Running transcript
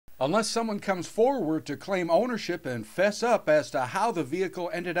unless someone comes forward to claim ownership and fess up as to how the vehicle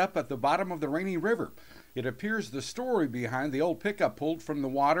ended up at the bottom of the Rainy River. It appears the story behind the old pickup pulled from the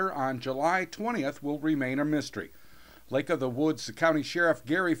water on July 20th will remain a mystery. Lake of the Woods County Sheriff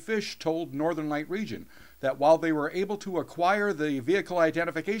Gary Fish told Northern Light Region that while they were able to acquire the vehicle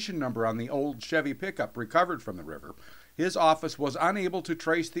identification number on the old Chevy pickup recovered from the river, his office was unable to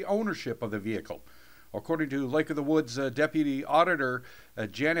trace the ownership of the vehicle. According to Lake of the Woods Deputy Auditor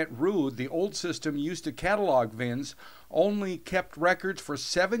Janet Rood, the old system used to catalog VINs only kept records for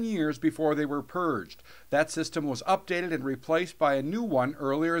 7 years before they were purged. That system was updated and replaced by a new one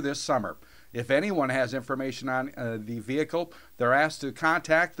earlier this summer. If anyone has information on the vehicle, they're asked to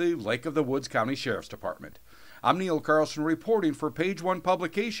contact the Lake of the Woods County Sheriff's Department. I'm Neil Carlson reporting for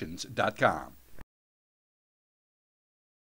PageOnePublications.com.